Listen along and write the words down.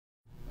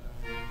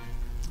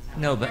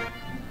No, but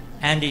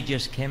Andy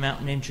just came out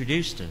and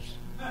introduced us.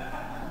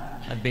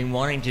 I've been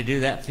wanting to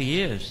do that for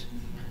years.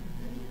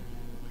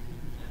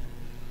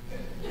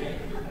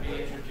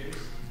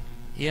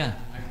 Yeah.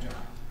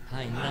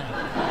 I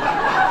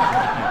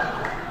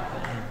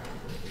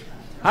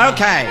know.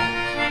 Okay.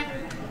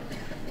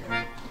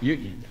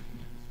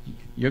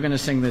 You're going to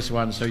sing this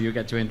one, so you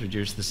get to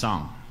introduce the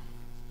song.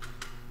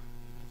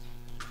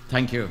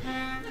 Thank you.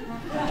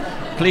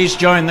 Please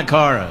join the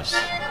chorus.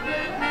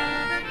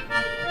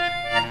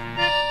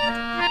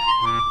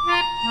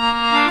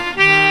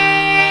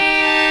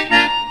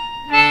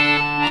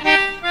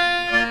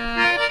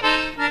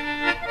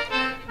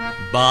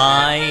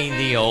 By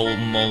the old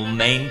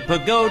Mulmain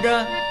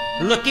Pagoda,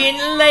 looking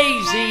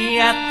lazy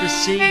at the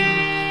sea,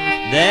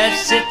 there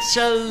sits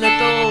a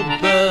little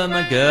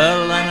Burma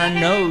girl, and I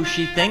know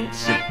she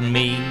thinks of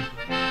me.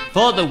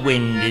 For the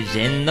wind is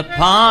in the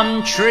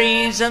palm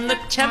trees, and the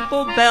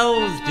temple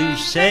bells do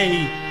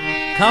say,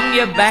 come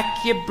you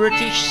back, you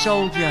British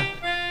soldier,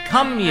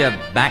 come you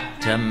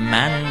back to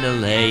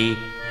Mandalay,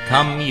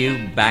 come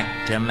you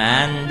back to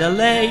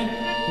Mandalay,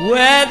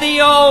 where the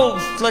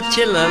old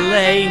flotilla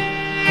lay.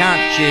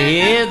 Can't you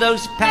hear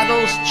those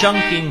paddles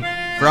chunking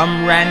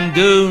from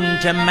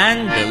Rangoon to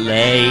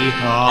Mandalay?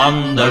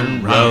 On the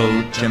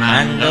road to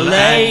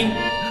Mandalay,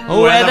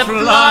 where the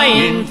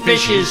flying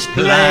fishes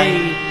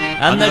play,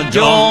 and the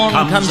dawn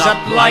comes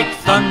up like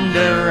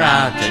thunder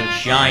out of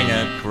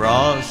China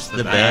across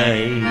the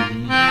bay.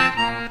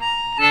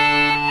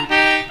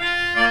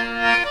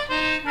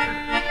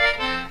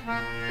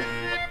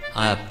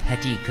 Her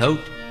petticoat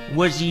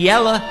was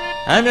yellow,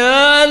 and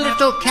her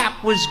little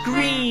cap was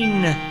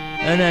green,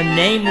 and her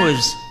name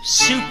was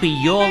Soupy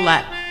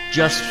Yorlat,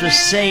 just the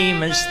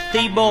same as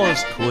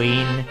Thebor's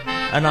queen.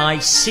 And I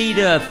seed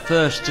her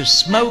first a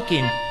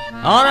smoking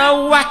on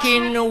a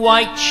whacking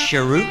white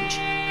cheroot,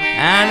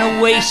 and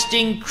a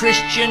wasting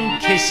Christian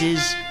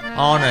kisses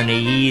on an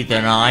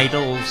heathen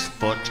idol's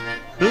foot.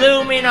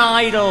 Blooming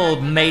idol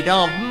made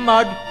of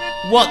mud,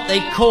 what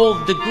they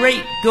called the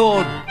great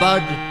gourd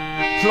bud.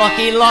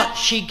 Plucky lot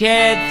she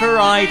cared for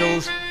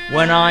idols,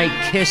 when I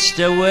kissed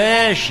her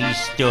where she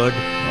stood.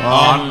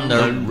 On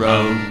the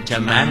road to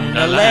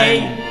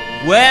Mandalay,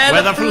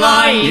 where the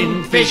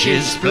flying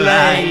fishes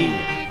play,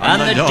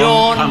 and the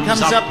dawn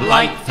comes up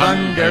like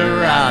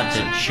thunder out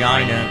of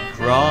China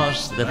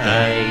across the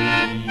bay.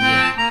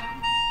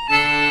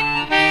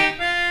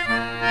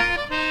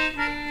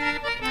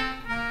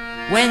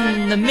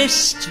 When the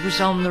mist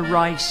was on the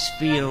rice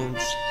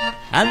fields,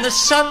 and the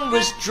sun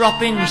was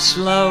dropping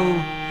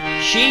slow,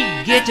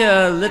 she'd get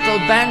her little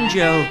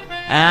banjo,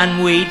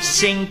 and we'd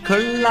sing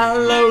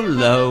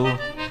Kulalolo,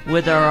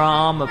 with her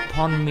arm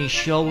upon me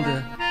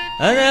shoulder,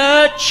 and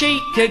her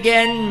cheek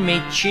again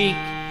me cheek.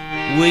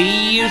 We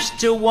used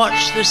to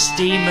watch the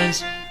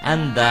steamers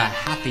and the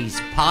Hathies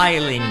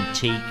piling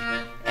teak,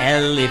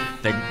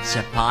 elephants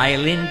a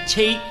piling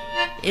teak,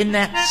 in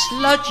that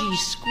sludgy,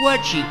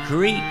 squudgy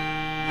creek,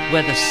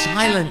 where the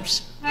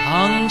silence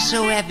hung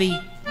so heavy,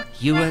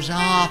 you was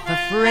half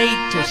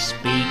afraid to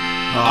speak.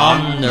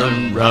 On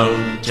the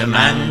road to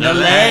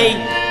Mandalay,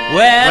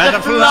 where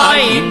the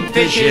flying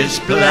fishes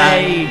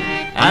play,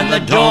 and the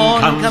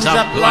dawn comes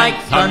up like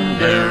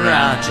thunder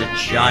out of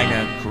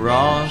China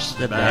across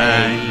the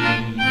bay.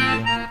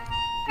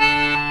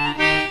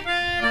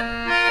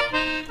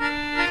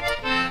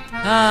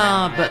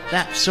 Ah, but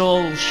that's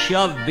all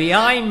shoved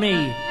behind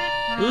me,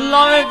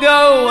 long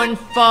ago and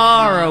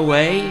far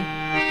away,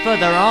 for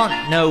there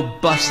aren't no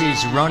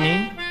buses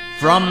running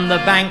from the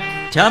bank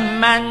to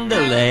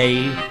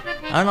Mandalay.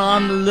 And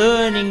I'm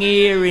learning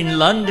here in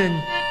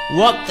London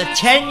what the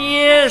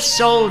 10-year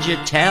soldier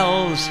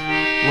tells.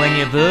 When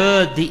you've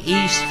heard the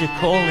Easter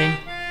calling,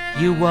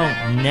 you won't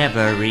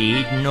never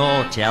eat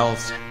naught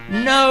else.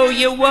 No,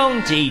 you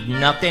won't eat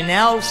nothing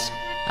else.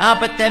 Ah,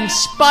 but them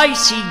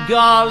spicy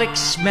garlic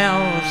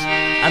smells,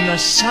 and the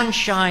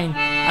sunshine,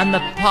 and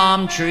the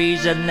palm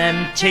trees, and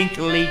them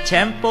tinkly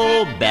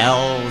temple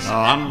bells.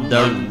 On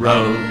the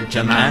road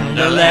to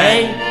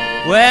Mandalay,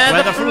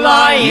 where the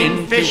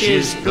flying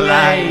fishes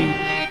play,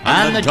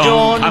 and the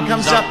dawn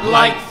comes up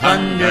like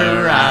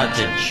thunder out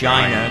of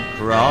China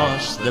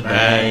across the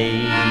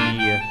bay.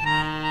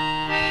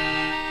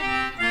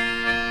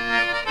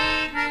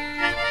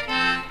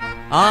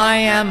 I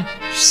am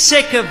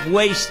sick of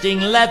wasting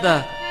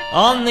leather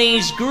on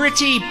these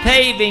gritty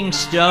paving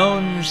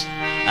stones,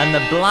 and the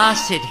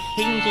blasted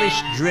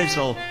English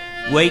drizzle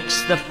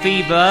wakes the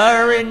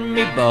fever in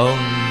me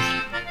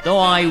bones. Though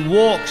I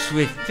walks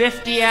with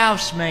 50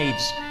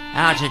 housemaids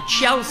out of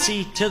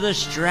Chelsea to the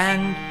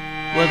Strand,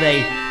 where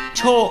they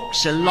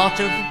talks a lot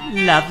of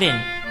loving,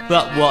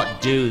 but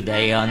what do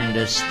they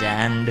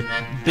understand?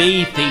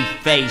 Beefy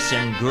face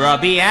and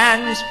grubby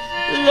hands,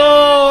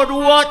 Lord,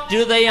 what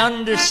do they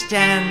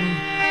understand?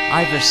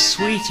 I've a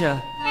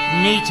sweeter,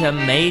 neater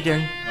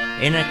maiden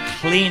in a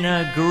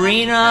cleaner,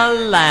 greener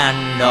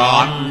land.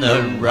 On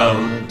the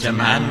road to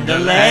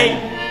Mandalay,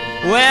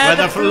 where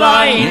the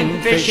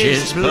flying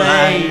fishes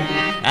play,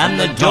 and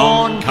the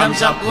dawn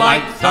comes up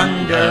like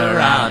thunder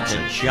out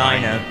of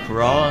China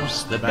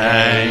across the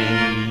bay.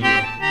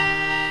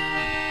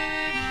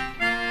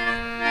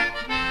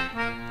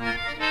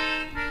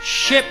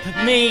 Ship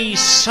me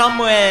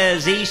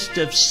somewheres east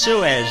of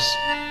Suez,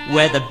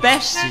 where the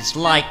best is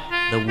like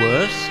the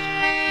worst,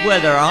 where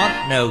there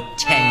aren't no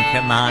 10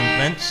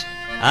 commandments,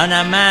 and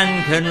a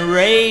man can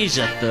raise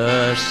a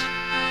thirst,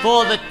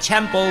 for the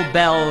temple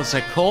bells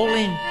are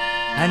calling,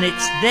 and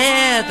it's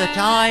there that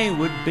I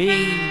would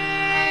be,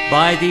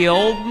 by the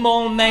old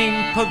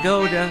Moulmein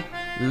pagoda,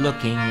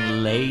 looking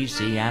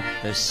lazy at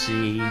the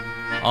sea,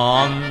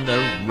 on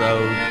the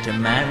road to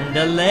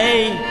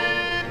Mandalay,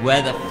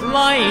 where the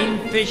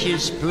flying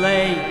fishes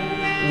play,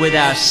 with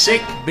our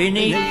sick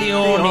beneath the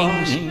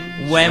awnings,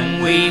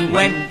 when we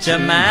went to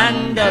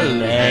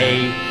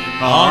Mandalay,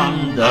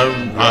 on the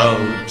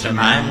road to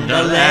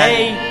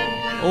Mandalay,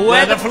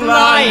 where the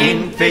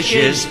flying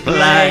fishes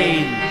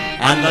play,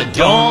 and the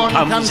dawn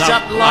comes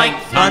up like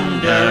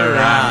thunder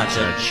out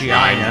of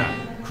China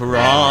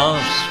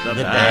across the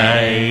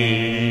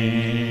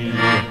bay.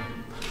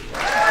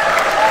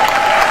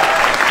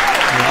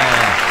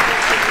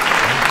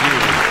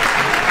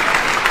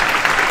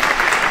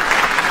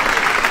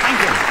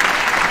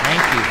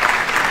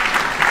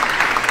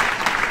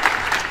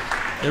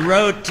 The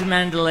road to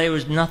Mandalay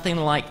was nothing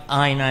like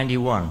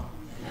I-91.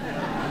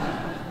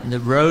 The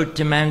road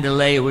to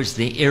Mandalay was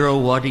the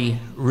Irrawaddy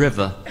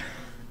River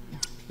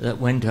that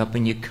went up,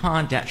 and you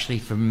can't actually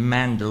from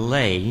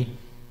Mandalay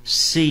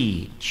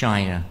see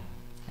China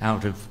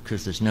out of,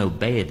 because there's no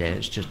bay there,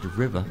 it's just a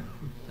river.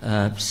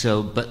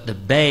 But the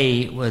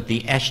bay, where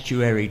the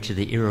estuary to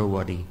the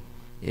Irrawaddy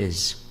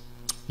is,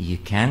 you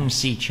can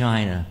see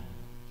China.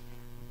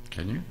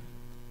 Can you?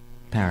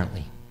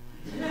 Apparently.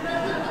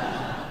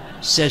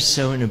 Says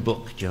so in a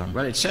book, John.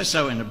 Well, it says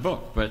so in a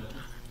book, but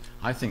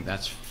I think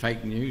that's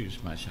fake news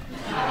myself.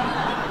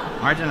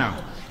 I don't know.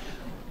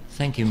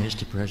 Thank you,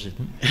 Mr.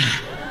 President.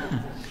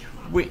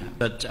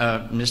 But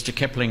Mr.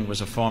 Kipling was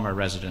a former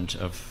resident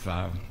of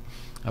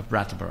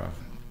Brattleboro,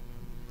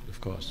 of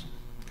course.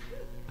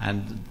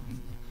 And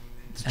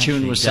the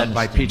tune was said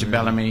by Peter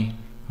Bellamy,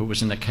 who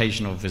was an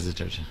occasional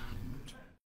visitor